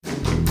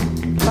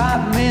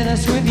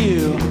minutes with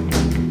you.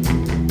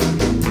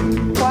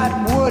 What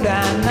would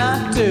I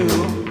not do?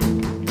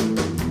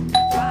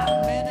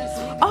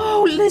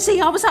 Oh, Lizzie,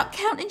 I was up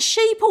counting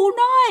sheep all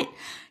night.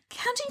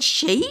 Counting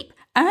sheep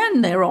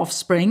and their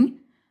offspring.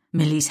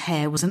 Millie's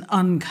hair was an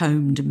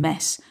uncombed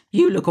mess.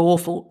 You look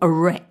awful, a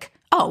wreck.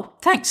 Oh,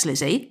 thanks,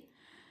 Lizzie.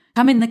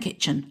 Come in the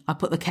kitchen. I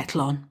put the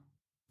kettle on.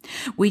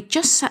 We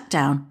just sat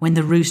down when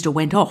the rooster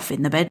went off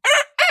in the bed.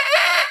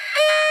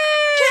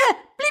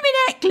 Blimey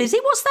neck, Lizzie,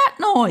 what's that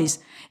noise?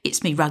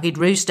 It's me rugged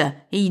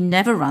rooster. He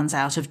never runs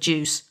out of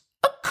juice.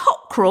 A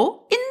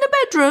cockerel in the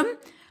bedroom?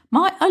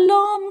 My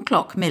alarm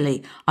clock,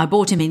 Millie. I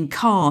bought him in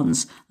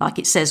Cairns, like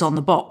it says on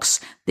the box.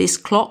 This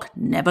clock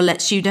never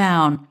lets you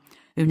down.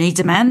 Who needs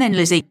a man then,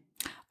 Lizzie?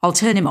 I'll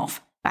turn him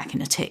off. Back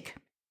in a tick.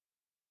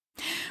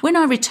 When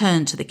I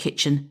returned to the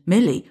kitchen,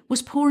 Millie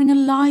was pouring a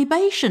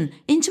libation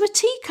into a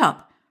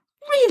teacup.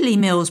 Really,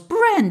 Mills,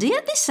 brandy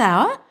at this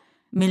hour?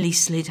 Millie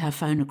slid her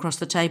phone across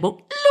the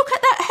table. Look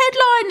at that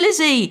headline,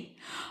 Lizzie!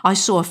 I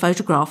saw a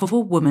photograph of a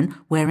woman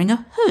wearing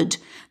a hood.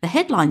 The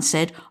headline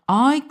said,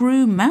 I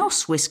grew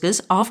mouse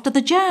whiskers after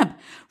the jab.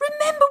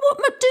 Remember what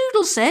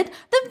McDoodle said?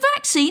 The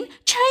vaccine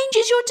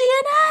changes your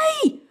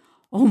DNA.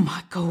 Oh,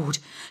 my God.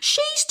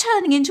 She's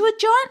turning into a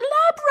giant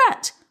lab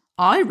rat.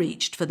 I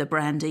reached for the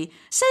brandy.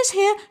 Says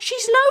here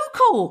she's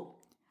local.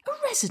 A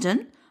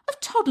resident of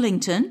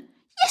Toddlington?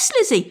 Yes,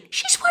 Lizzie,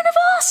 she's one of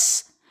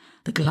us.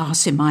 The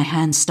glass in my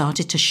hand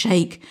started to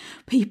shake.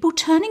 People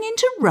turning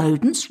into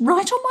rodents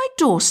right on my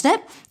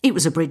doorstep? It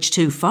was a bridge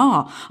too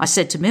far. I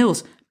said to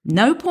Mills,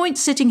 no point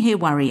sitting here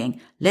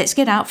worrying. Let's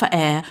get out for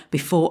air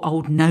before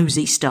old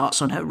Nosy starts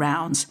on her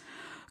rounds.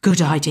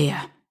 Good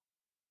idea.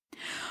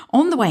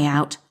 On the way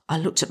out, I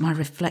looked at my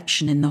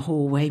reflection in the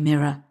hallway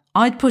mirror.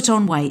 I'd put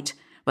on weight,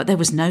 but there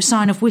was no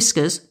sign of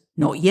whiskers.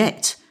 Not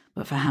yet,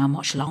 but for how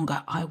much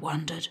longer, I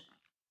wondered.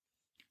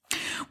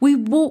 We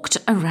walked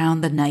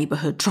around the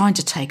neighbourhood trying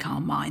to take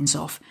our minds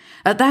off.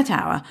 At that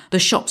hour, the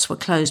shops were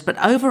closed, but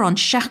over on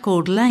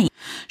Shackled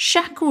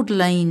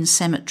Lane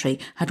Cemetery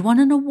had won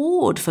an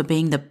award for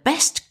being the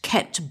best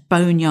kept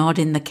boneyard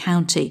in the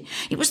county.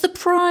 It was the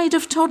pride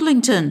of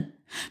Toddlington.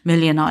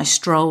 Millie and I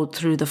strolled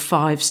through the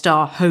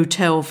 5-star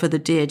hotel for the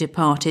dear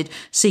departed,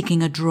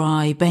 seeking a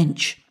dry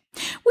bench.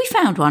 We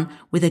found one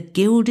with a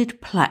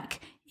gilded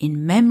plaque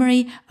in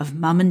memory of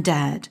Mum and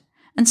Dad,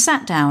 and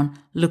sat down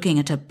looking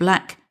at a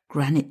black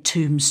granite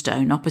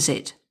tombstone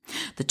opposite.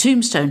 The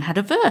tombstone had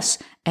a verse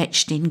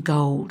etched in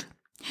gold.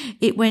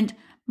 It went,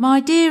 My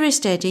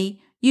dearest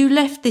Eddie, you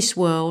left this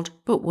world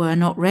but were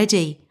not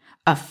ready.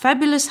 A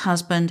fabulous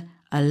husband,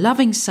 a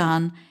loving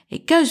son,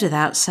 it goes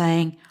without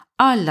saying,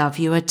 I love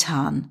you a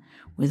ton.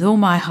 With all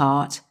my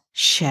heart,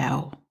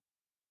 Shell.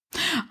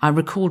 I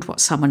recalled what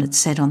someone had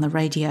said on the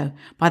radio.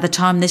 By the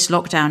time this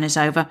lockdown is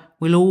over,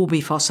 we'll all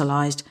be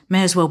fossilised.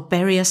 May as well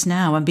bury us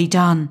now and be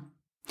done.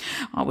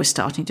 I was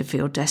starting to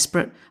feel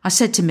desperate. I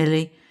said to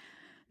Millie,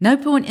 no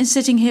point in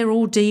sitting here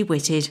all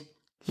de-witted.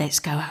 Let's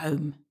go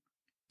home.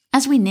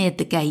 As we neared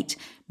the gate,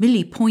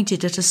 Millie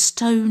pointed at a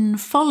stone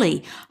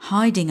folly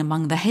hiding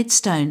among the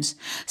headstones.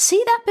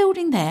 See that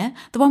building there?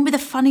 The one with the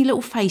funny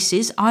little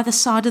faces either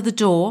side of the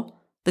door?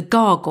 The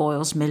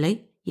gargoyles,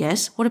 Millie.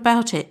 Yes, what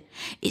about it?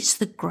 It's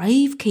the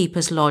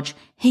gravekeeper's lodge.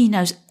 He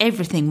knows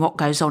everything what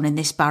goes on in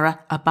this borough,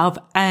 above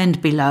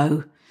and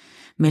below.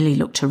 Millie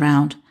looked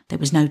around. There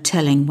was no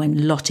telling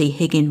when Lottie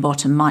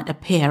Higginbottom might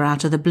appear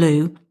out of the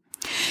blue.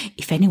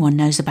 If anyone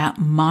knows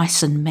about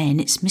mice and men,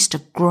 it's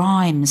Mr.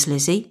 Grimes,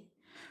 Lizzie.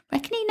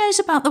 Reckon he knows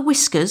about the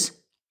whiskers?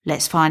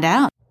 Let's find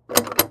out.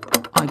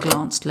 I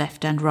glanced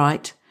left and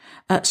right.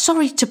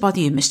 Sorry to bother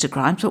you, Mr.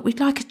 Grimes, but we'd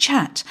like a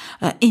chat,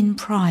 in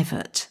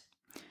private.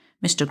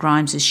 Mr.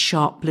 Grimes's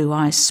sharp blue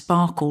eyes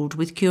sparkled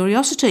with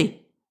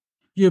curiosity.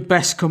 You'd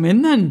best come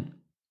in then.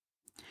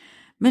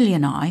 Millie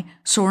and I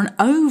saw an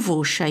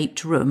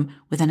oval-shaped room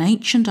with an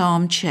ancient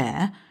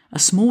armchair, a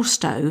small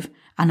stove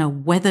and a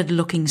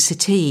weathered-looking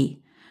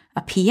settee.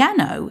 A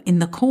piano in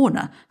the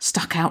corner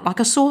stuck out like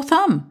a sore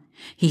thumb.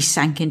 He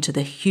sank into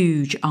the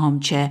huge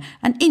armchair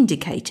and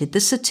indicated the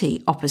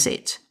settee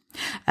opposite.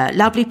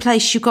 Lovely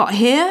place you got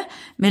here,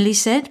 Millie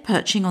said,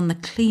 perching on the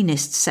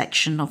cleanest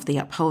section of the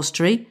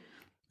upholstery.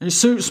 It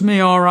suits me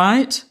all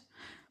right.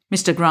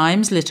 Mr.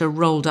 Grimes lit a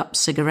rolled-up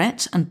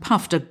cigarette and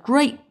puffed a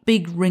great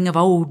big ring of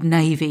Old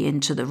Navy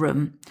into the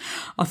room.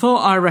 I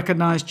thought I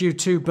recognised you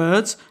two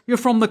birds. You're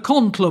from the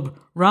Con Club,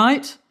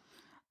 right?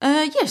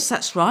 Yes,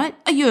 that's right.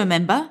 Are you a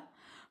member?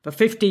 For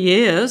 50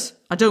 years.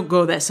 I don't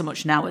go there so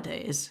much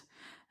nowadays.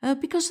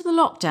 Because of the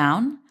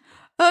lockdown?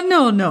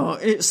 No,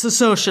 it's the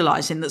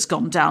socialising that's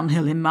gone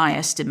downhill in my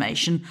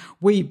estimation.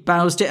 We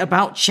bowsed it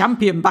about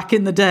champion back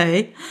in the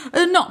day.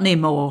 Not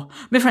anymore.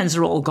 My friends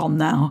are all gone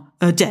now.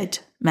 Dead,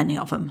 many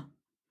of them.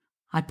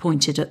 I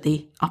pointed at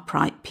the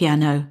upright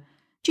piano.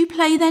 Do you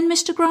play then,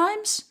 Mr.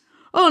 Grimes?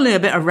 Only a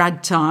bit of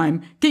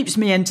ragtime. Keeps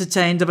me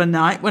entertained of a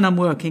night when I'm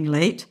working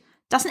late.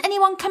 Doesn't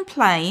anyone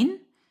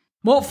complain?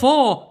 What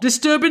for?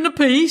 Disturbing the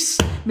peace?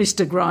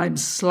 Mr.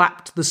 Grimes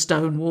slapped the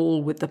stone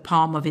wall with the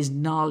palm of his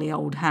gnarly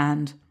old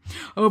hand.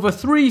 Over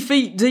 3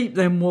 feet deep,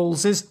 them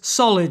walls is,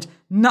 solid,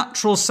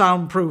 Natural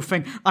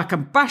soundproofing. I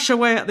can bash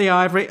away at the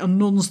ivory and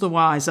none's the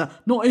wiser,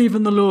 not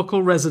even the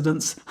local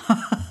residents.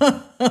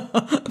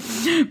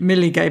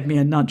 Millie gave me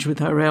a nudge with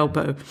her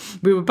elbow.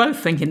 We were both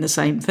thinking the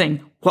same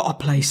thing. What a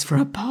place for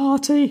a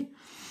party.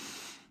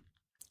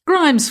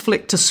 Grimes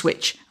flicked a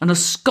switch and a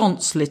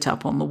sconce lit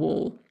up on the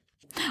wall.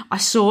 I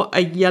saw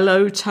a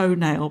yellow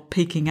toenail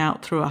peeking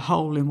out through a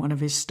hole in one of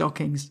his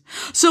stockings.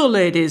 So,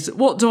 ladies,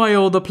 what do I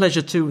owe the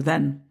pleasure to,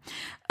 then?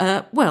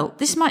 Well,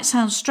 this might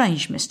sound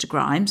strange, Mr.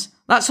 Grimes.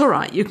 That's all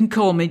right. You can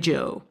call me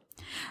Joe.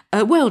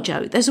 Well,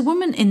 Joe, there's a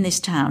woman in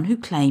this town who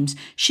claims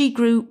she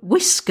grew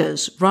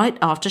whiskers right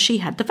after she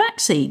had the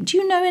vaccine. Do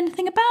you know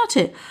anything about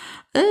it?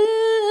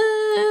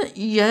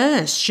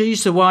 Yes,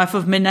 she's the wife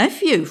of my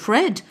nephew,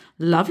 Fred.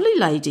 Lovely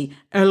lady.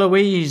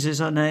 Eloise is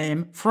her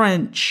name.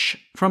 French,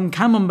 from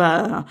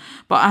Camembert.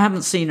 But I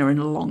haven't seen her in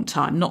a long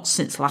time, not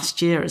since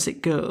last year as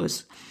it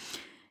goes.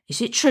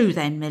 Is it true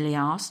then, Millie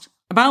asked?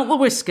 About the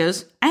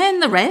whiskers?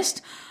 And the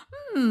rest?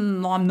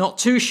 I'm not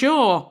too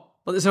sure.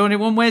 But there's only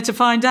one way to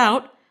find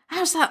out.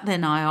 How's that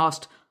then, I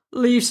asked.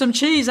 Leave some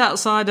cheese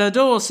outside her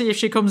door, see if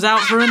she comes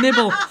out for a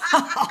nibble.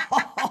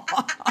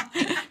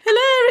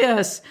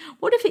 Hilarious.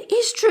 What if it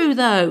is true,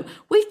 though?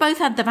 We've both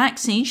had the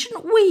vaccine.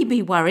 Shouldn't we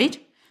be worried?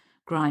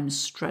 Grimes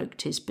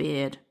stroked his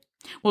beard.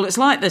 Well, it's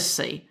like this,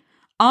 see.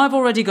 I've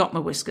already got my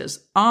whiskers.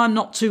 I'm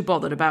not too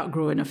bothered about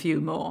growing a few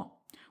more.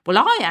 Well,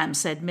 I am,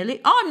 said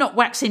Millie. I'm not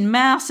waxing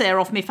mouse hair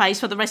off my face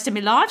for the rest of my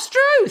life's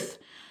truth.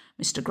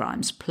 Mr.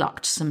 Grimes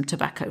plucked some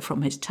tobacco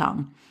from his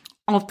tongue.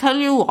 I'll tell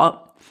you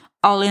what.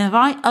 I'll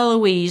invite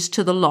Eloise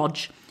to the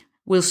lodge.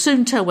 We'll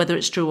soon tell whether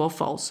it's true or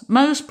false.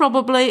 Most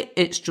probably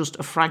it's just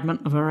a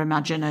fragment of her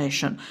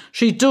imagination.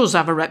 She does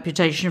have a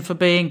reputation for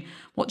being,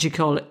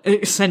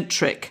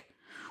 eccentric.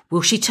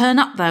 Will she turn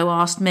up, though?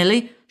 Asked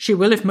Millie. She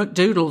will if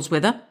McDoodle's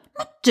with her.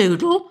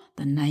 McDoodle?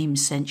 The name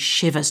sent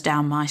shivers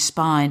down my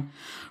spine.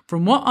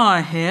 From what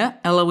I hear,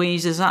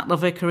 Eloise is at the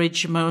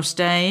vicarage most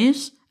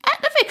days.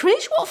 At the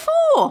vicarage? What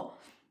for?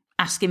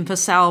 Asking for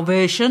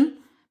salvation.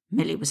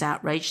 Millie was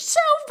outraged.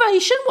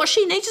 Salvation? What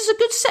she needs is a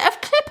good set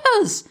of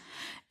clippers.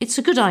 It's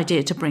a good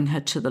idea to bring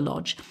her to the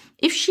lodge.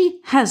 If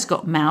she has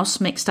got mouse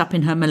mixed up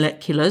in her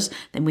moleculars,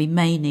 then we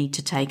may need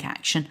to take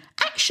action.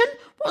 Action?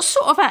 What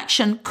sort of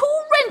action?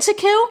 Call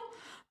Rentokil?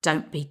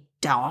 Don't be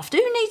daft.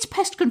 Who needs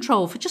pest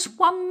control for just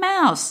one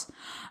mouse?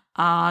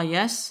 Ah,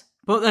 yes,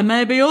 but there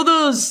may be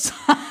others.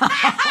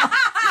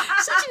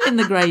 Sitting in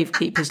the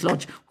gravekeeper's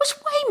lodge was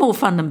way more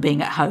fun than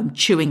being at home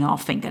chewing our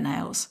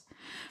fingernails.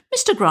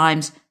 Mr.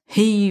 Grimes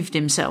heaved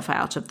himself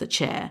out of the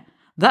chair.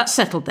 That's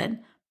settled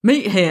then.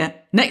 Meet here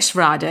next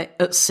Friday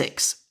at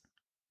 6.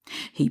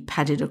 He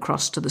padded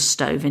across to the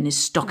stove in his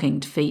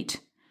stockinged feet.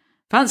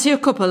 Fancy a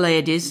cuppa,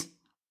 ladies?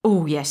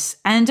 Oh, yes,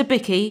 and a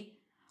bicky.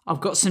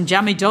 I've got some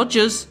jammy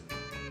dodgers.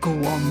 Go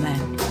on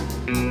then.